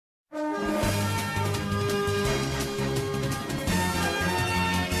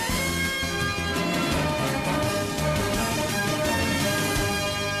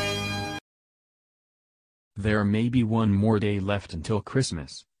There may be one more day left until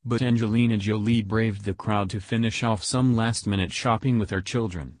Christmas, but Angelina Jolie braved the crowd to finish off some last-minute shopping with her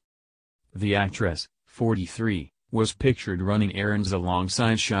children. The actress, 43, was pictured running errands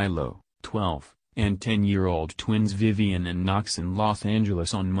alongside Shiloh, 12, and 10-year-old twins Vivian and Knox in Los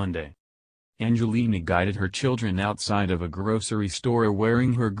Angeles on Monday. Angelina guided her children outside of a grocery store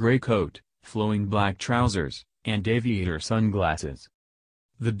wearing her gray coat, flowing black trousers, and aviator sunglasses.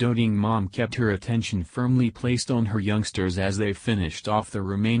 The doting mom kept her attention firmly placed on her youngsters as they finished off the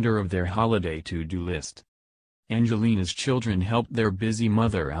remainder of their holiday to-do list. Angelina's children helped their busy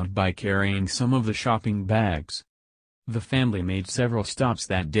mother out by carrying some of the shopping bags. The family made several stops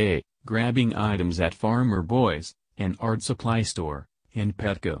that day, grabbing items at Farmer Boy's, an art supply store, and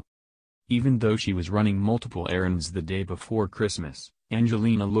Petco. Even though she was running multiple errands the day before Christmas,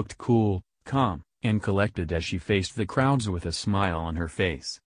 Angelina looked cool, calm, and collected as she faced the crowds with a smile on her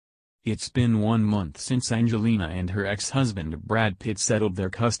face. It's been 1 month since Angelina and her ex-husband Brad Pitt settled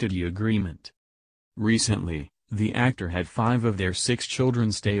their custody agreement. Recently, the actor had 5 of their 6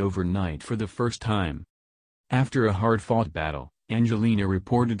 children stay overnight for the first time. After a hard-fought battle, Angelina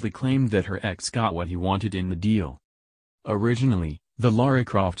reportedly claimed that her ex got what he wanted in the deal. Originally, the Lara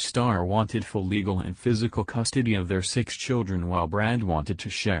Croft star wanted full legal and physical custody of their 6 children while Brad wanted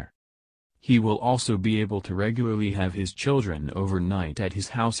to share. He will also be able to regularly have his children overnight at his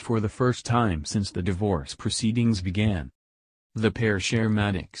house for the first time since the divorce proceedings began. The pair share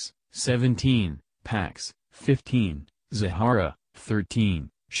Maddox, 17, Pax, 15, Zahara,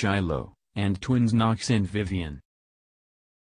 13, Shiloh, and twins Knox and Vivian.